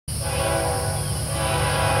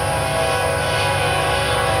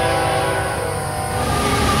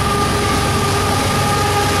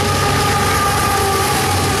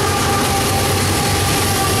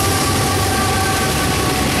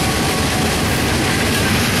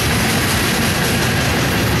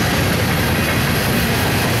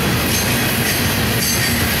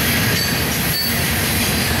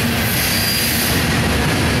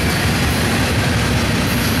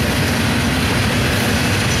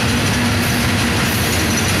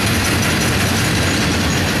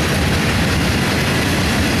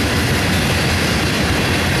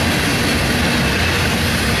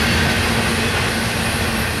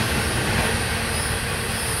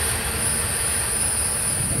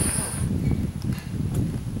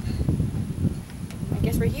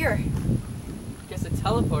here? Guess it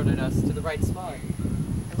teleported us to the right spot.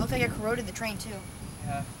 It looks like it corroded the train, too.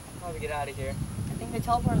 Yeah, I'll probably get out of here. I think they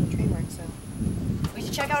teleported the train wreck, so... We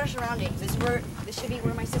should check out our surroundings. This should be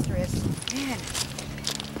where my sister is. Man,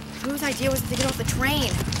 whose idea was it to get off the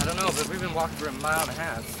train? I don't know, but we've been walking for a mile and a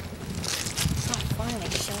half. Oh, finally,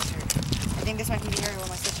 shelter. I think this might be the area where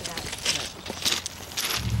my sister's at. This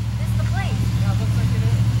is the place. Yeah, it looks like it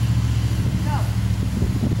is. Go.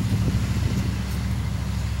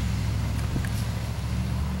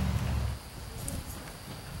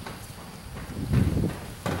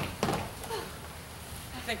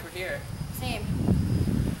 I think we're here. Same.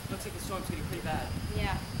 Looks like the storm's getting pretty bad.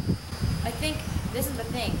 Yeah. I think this is the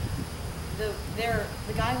thing. The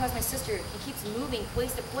guy who has my sister, he keeps moving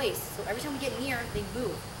place to place. So every time we get near, they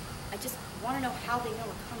move. I just want to know how they know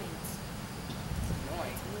we're coming. It's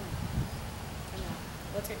Annoying. annoying. I know.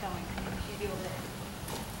 Let's get going. She'd be over there.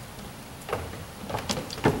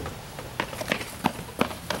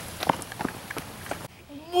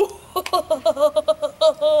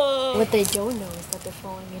 What they don't know is that they're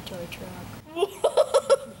falling into our trap.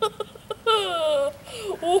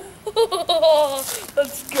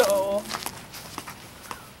 Let's go.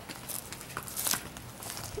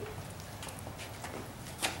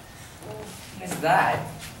 What is that?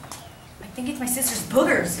 I think it's my sister's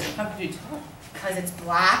boogers. How could you tell? Because it's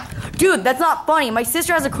black. Dude, that's not funny. My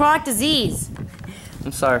sister has a chronic disease.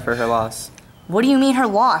 I'm sorry for her loss. What do you mean her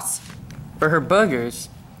loss? For her boogers.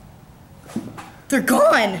 They're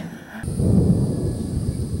gone.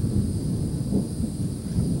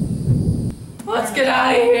 Let's get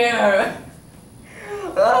out of here.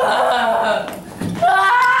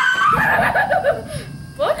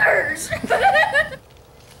 Boogers.